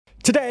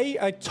Today,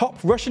 a top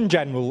Russian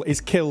general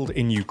is killed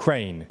in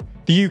Ukraine.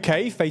 The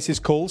UK faces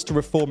calls to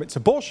reform its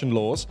abortion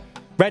laws,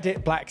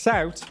 Reddit blacks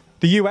out,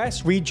 the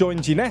US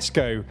rejoins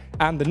UNESCO,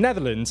 and the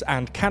Netherlands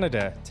and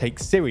Canada take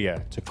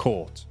Syria to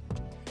court.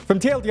 From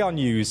TLDR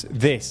News,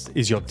 this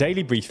is your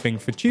daily briefing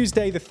for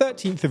Tuesday, the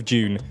 13th of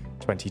June,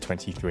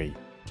 2023.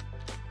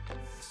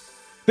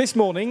 This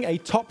morning, a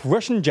top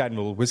Russian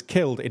general was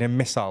killed in a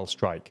missile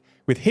strike,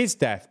 with his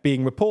death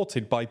being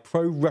reported by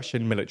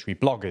pro-Russian military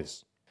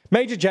bloggers.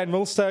 Major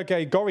General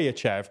Sergei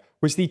Goryachev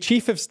was the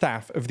Chief of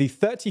Staff of the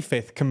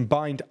 35th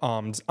Combined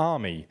Arms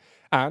Army,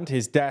 and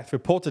his death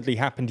reportedly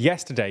happened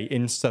yesterday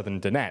in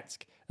southern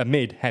Donetsk,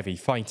 amid heavy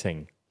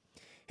fighting.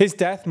 His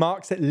death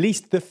marks at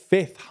least the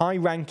fifth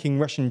high-ranking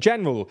Russian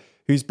general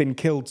who's been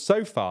killed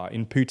so far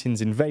in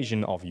Putin's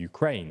invasion of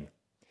Ukraine.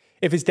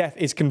 If his death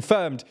is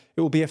confirmed,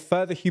 it will be a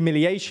further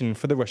humiliation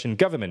for the Russian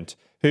government,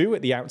 who,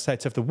 at the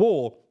outset of the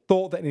war,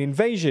 thought that an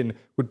invasion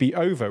would be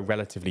over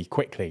relatively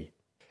quickly.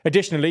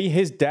 Additionally,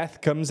 his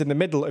death comes in the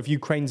middle of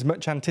Ukraine's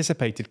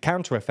much-anticipated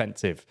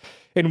counteroffensive,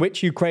 in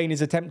which Ukraine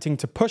is attempting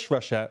to push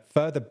Russia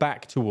further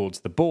back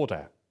towards the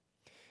border.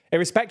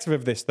 Irrespective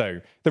of this,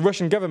 though, the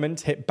Russian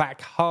government hit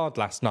back hard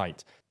last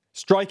night,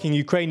 striking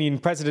Ukrainian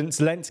President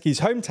Zelensky's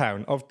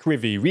hometown of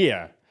Kryvyi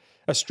Rih,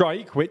 a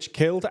strike which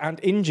killed and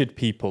injured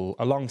people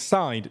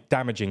alongside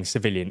damaging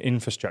civilian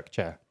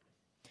infrastructure.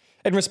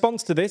 In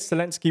response to this,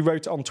 Zelensky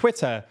wrote on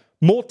Twitter,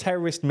 "More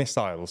terrorist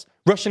missiles.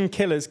 Russian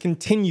killers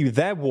continue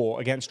their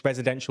war against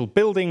residential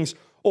buildings,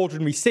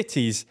 ordinary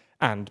cities,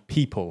 and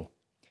people."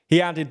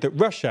 He added that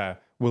Russia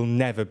will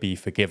never be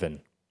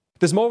forgiven.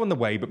 There's more on the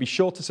way, but be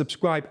sure to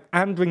subscribe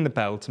and ring the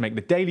bell to make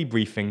the daily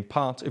briefing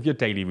part of your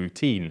daily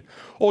routine,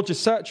 or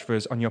just search for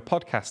us on your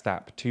podcast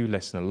app to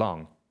listen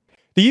along.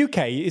 The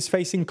UK is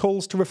facing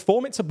calls to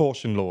reform its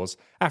abortion laws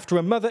after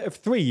a mother of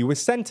three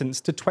was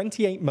sentenced to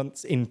 28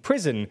 months in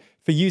prison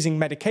for using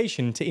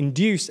medication to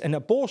induce an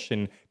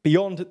abortion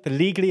beyond the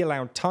legally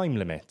allowed time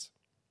limit.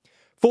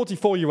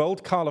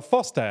 44-year-old Carla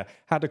Foster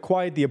had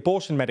acquired the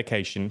abortion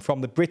medication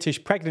from the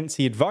British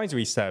Pregnancy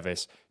Advisory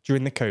Service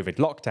during the COVID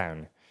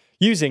lockdown,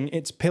 using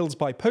its Pills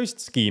by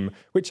Post scheme,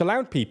 which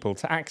allowed people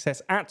to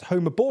access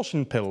at-home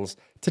abortion pills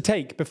to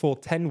take before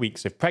 10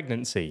 weeks of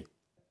pregnancy.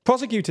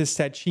 Prosecutors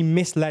said she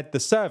misled the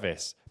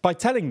service by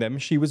telling them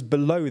she was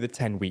below the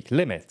 10-week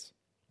limit.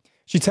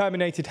 She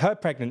terminated her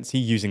pregnancy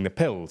using the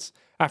pills,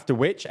 after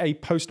which a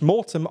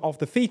post-mortem of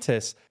the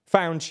fetus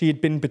found she had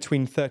been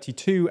between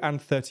 32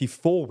 and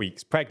 34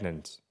 weeks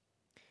pregnant.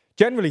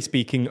 Generally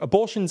speaking,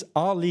 abortions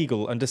are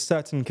legal under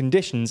certain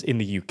conditions in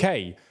the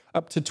UK,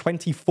 up to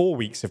 24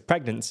 weeks of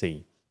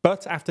pregnancy.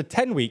 But after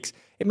 10 weeks,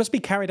 it must be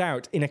carried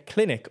out in a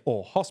clinic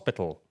or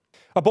hospital.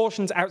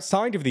 Abortions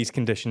outside of these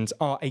conditions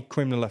are a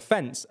criminal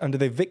offence under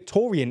the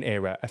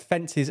Victorian-era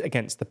Offences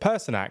Against the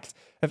Person Act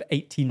of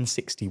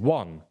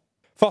 1861.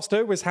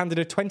 Foster was handed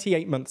a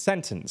 28-month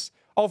sentence,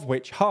 of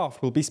which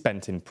half will be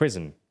spent in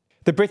prison.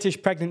 The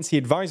British Pregnancy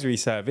Advisory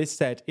Service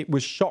said it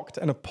was shocked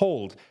and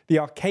appalled the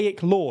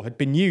archaic law had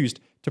been used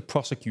to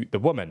prosecute the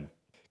woman.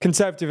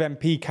 Conservative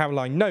MP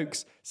Caroline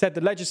Nokes said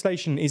the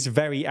legislation is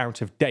very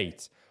out of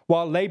date,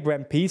 while Labour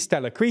MP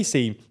Stella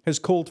Creasy has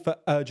called for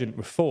urgent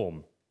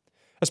reform.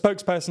 A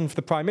spokesperson for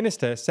the Prime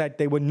Minister said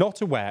they were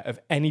not aware of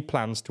any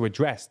plans to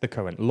address the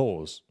current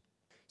laws.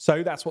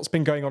 So that's what's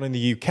been going on in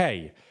the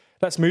UK.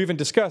 Let's move and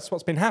discuss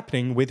what's been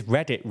happening with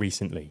Reddit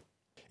recently.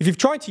 If you've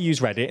tried to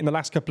use Reddit in the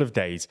last couple of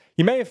days,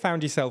 you may have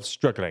found yourself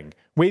struggling,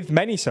 with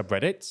many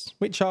subreddits,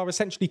 which are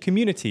essentially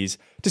communities,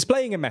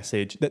 displaying a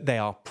message that they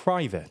are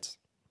private.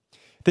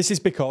 This is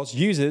because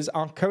users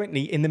are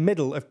currently in the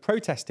middle of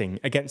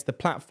protesting against the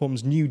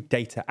platform's new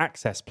data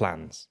access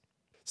plans.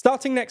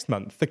 Starting next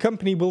month, the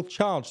company will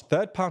charge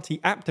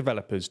third-party app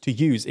developers to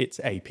use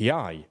its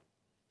API.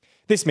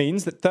 This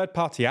means that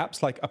third-party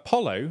apps like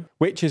Apollo,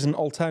 which is an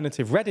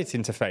alternative Reddit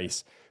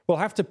interface, will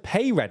have to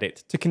pay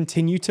Reddit to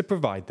continue to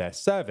provide their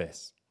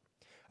service.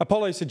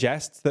 Apollo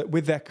suggests that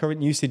with their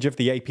current usage of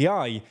the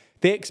API,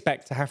 they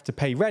expect to have to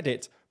pay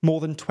Reddit more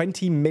than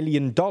 $20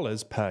 million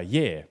per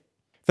year.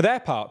 For their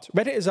part,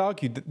 Reddit has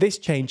argued that this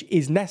change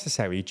is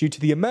necessary due to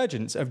the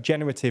emergence of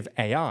generative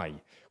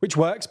AI, which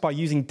works by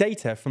using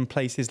data from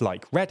places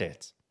like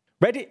Reddit.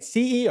 Reddit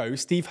CEO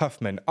Steve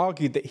Huffman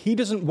argued that he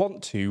doesn't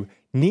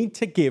need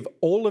to give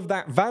all of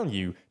that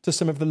value to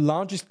some of the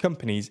largest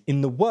companies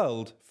in the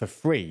world for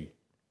free.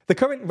 The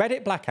current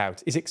Reddit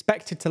blackout is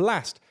expected to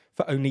last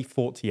for only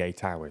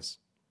 48 hours.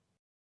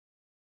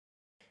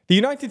 The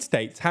United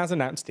States has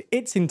announced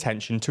its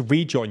intention to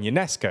rejoin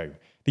UNESCO,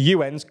 the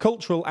UN's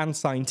cultural and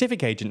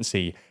scientific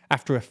agency,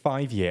 after a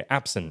 5-year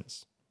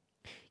absence.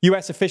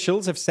 US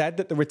officials have said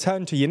that the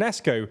return to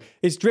UNESCO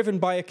is driven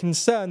by a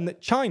concern that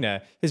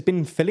China has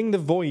been filling the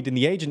void in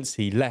the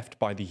agency left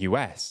by the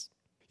US.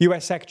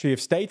 US Secretary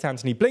of State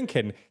Antony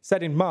Blinken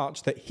said in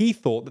March that he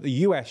thought that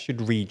the US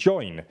should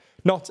rejoin,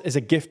 not as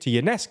a gift to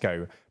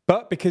UNESCO,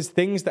 but because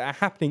things that are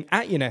happening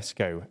at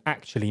UNESCO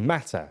actually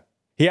matter.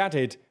 He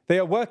added, "They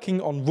are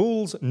working on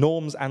rules,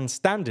 norms and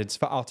standards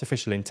for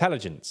artificial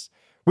intelligence.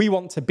 We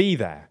want to be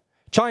there.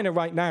 China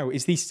right now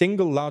is the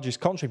single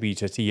largest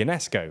contributor to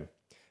UNESCO.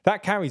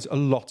 That carries a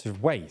lot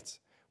of weight.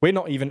 We're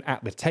not even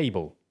at the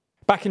table.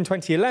 Back in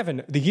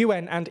 2011, the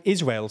UN and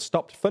Israel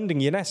stopped funding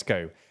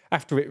UNESCO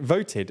after it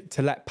voted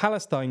to let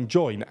Palestine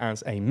join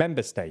as a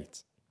member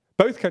state.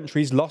 Both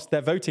countries lost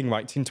their voting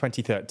rights in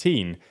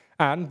 2013,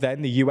 and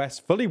then the US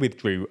fully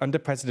withdrew under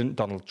President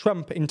Donald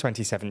Trump in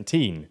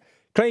 2017,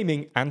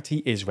 claiming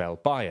anti-Israel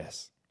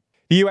bias.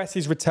 The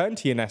US's return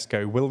to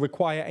UNESCO will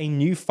require a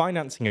new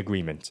financing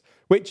agreement,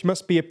 which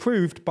must be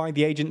approved by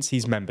the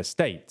agency's member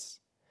states.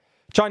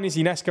 China's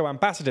UNESCO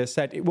ambassador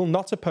said it will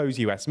not oppose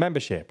US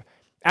membership,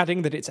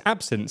 adding that its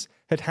absence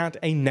had had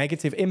a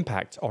negative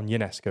impact on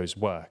UNESCO's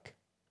work.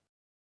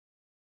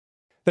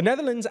 The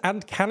Netherlands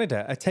and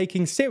Canada are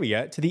taking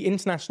Syria to the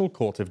International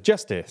Court of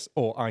Justice,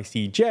 or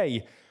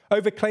ICJ,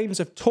 over claims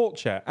of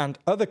torture and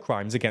other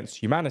crimes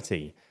against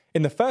humanity,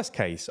 in the first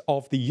case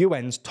of the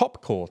UN's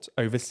top court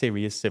over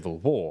Syria's civil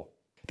war.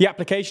 The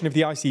application of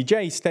the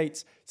ICJ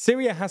states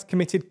Syria has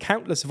committed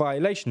countless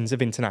violations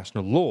of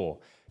international law,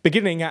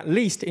 beginning at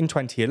least in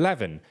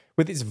 2011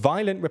 with its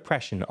violent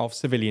repression of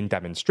civilian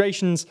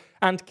demonstrations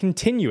and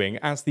continuing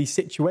as the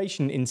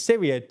situation in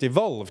Syria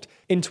devolved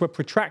into a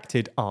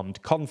protracted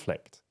armed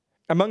conflict.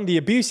 Among the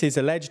abuses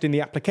alleged in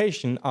the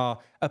application are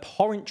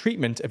abhorrent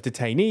treatment of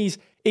detainees,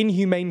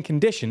 inhumane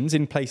conditions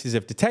in places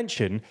of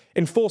detention,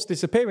 enforced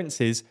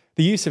disappearances,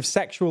 the use of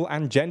sexual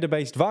and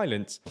gender-based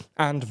violence,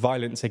 and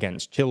violence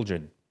against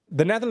children.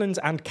 The Netherlands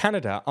and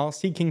Canada are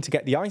seeking to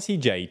get the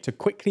ICJ to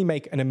quickly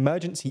make an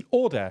emergency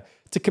order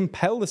to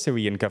compel the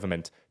Syrian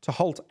government to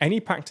halt any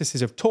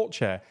practices of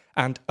torture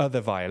and other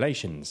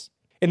violations.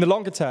 In the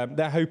longer term,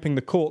 they're hoping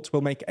the court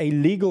will make a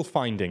legal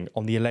finding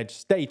on the alleged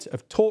state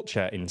of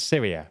torture in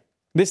Syria.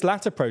 This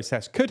latter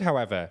process could,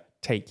 however,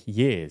 take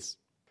years.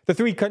 The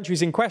three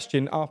countries in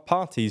question are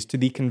parties to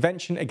the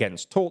Convention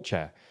Against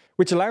Torture,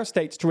 which allows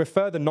states to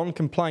refer the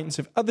non-compliance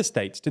of other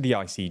states to the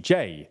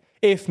ICJ,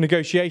 if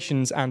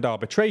negotiations and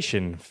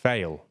arbitration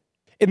fail.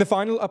 In the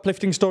final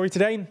uplifting story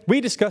today,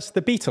 we discuss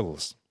the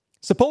Beatles.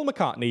 Sir Paul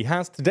McCartney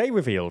has today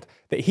revealed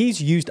that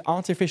he's used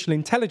artificial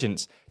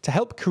intelligence to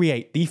help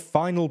create the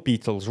final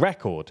Beatles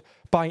record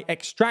by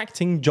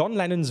extracting John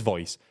Lennon's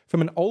voice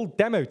from an old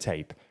demo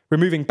tape,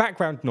 removing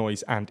background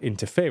noise and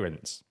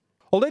interference.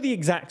 Although the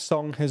exact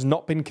song has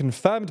not been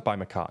confirmed by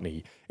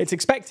McCartney, it's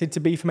expected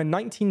to be from a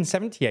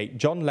 1978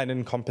 John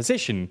Lennon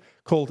composition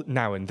called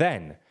Now and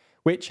Then,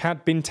 which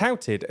had been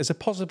touted as a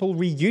possible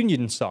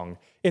reunion song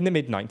in the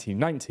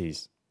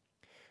mid-1990s.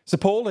 Sir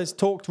Paul has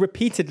talked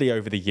repeatedly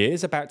over the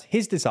years about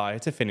his desire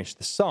to finish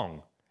the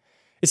song.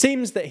 It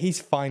seems that he's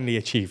finally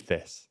achieved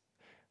this.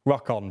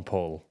 Rock on,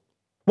 Paul.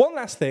 One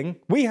last thing,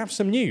 we have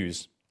some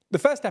news. The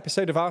first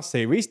episode of our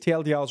series,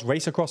 TLDR's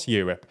Race Across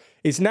Europe,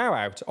 is now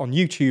out on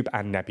YouTube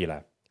and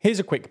Nebula. Here's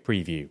a quick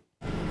preview.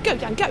 Go,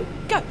 Dan, go,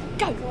 go,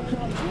 go.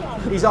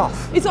 He's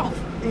off. He's off.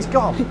 He's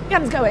gone.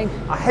 Dan's going.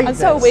 I hate and this.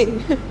 so are we.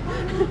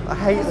 I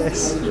hate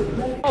this.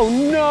 Oh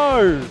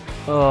no!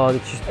 Oh,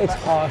 it's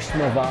harsh to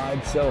my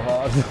vibe, so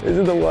hard. This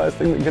is the worst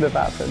thing that could have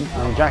happened.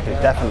 I mean, Jack is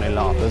definitely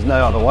laughed. There's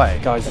no other way.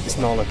 Guys, it's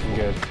not looking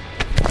good.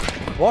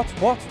 What?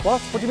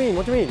 What do you mean?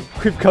 What do you mean?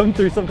 We've come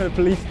through some kind of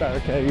police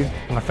barricade.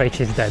 I'm afraid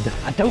she's dead.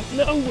 I don't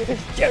know where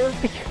this Jeremy.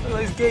 Look at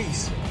those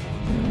geese.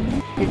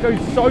 It goes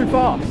so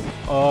fast.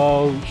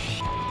 Oh,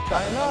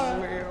 I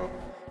know.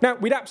 Now,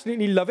 we'd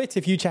absolutely love it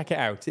if you check it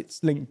out.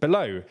 It's linked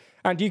below.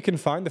 And you can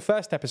find the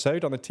first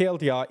episode on the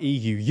TLDR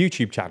EU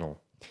YouTube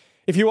channel.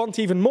 If you want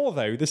even more,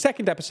 though, the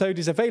second episode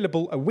is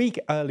available a week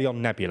early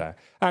on Nebula,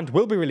 and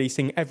we'll be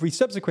releasing every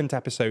subsequent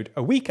episode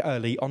a week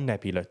early on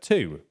Nebula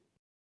too.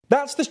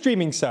 That's the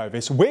streaming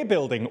service we're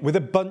building with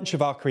a bunch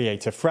of our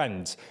creator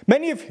friends,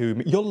 many of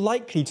whom you're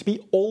likely to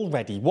be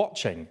already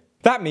watching.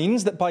 That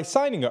means that by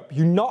signing up,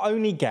 you not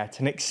only get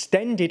an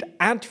extended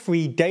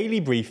ad-free daily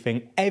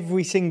briefing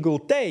every single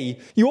day,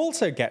 you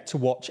also get to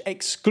watch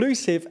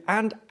exclusive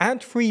and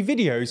ad-free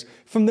videos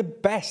from the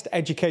best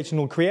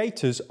educational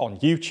creators on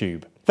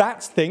YouTube.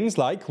 That's things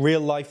like Real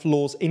Life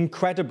Law's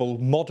incredible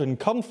Modern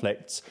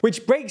Conflicts,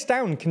 which breaks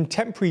down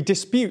contemporary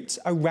disputes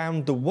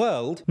around the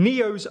world,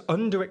 Neo's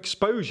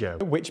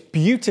Underexposure, which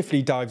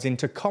beautifully dives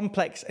into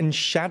complex and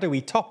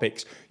shadowy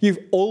topics you've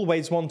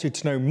always wanted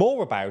to know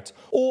more about,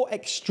 or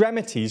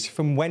Extremities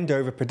from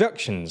Wendover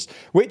Productions,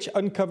 which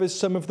uncovers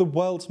some of the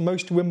world's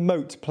most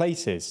remote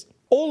places.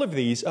 All of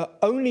these are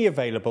only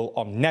available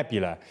on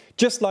Nebula,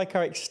 just like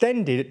our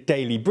extended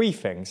daily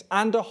briefings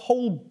and a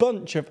whole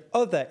bunch of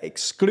other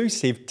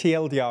exclusive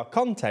TLDR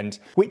content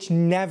which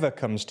never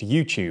comes to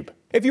YouTube.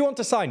 If you want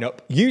to sign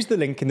up, use the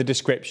link in the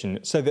description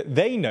so that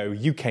they know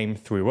you came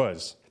through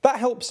us. That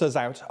helps us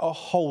out a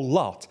whole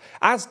lot,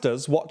 as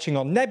does watching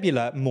on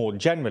Nebula more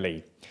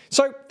generally.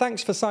 So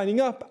thanks for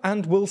signing up,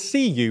 and we'll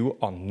see you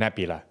on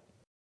Nebula.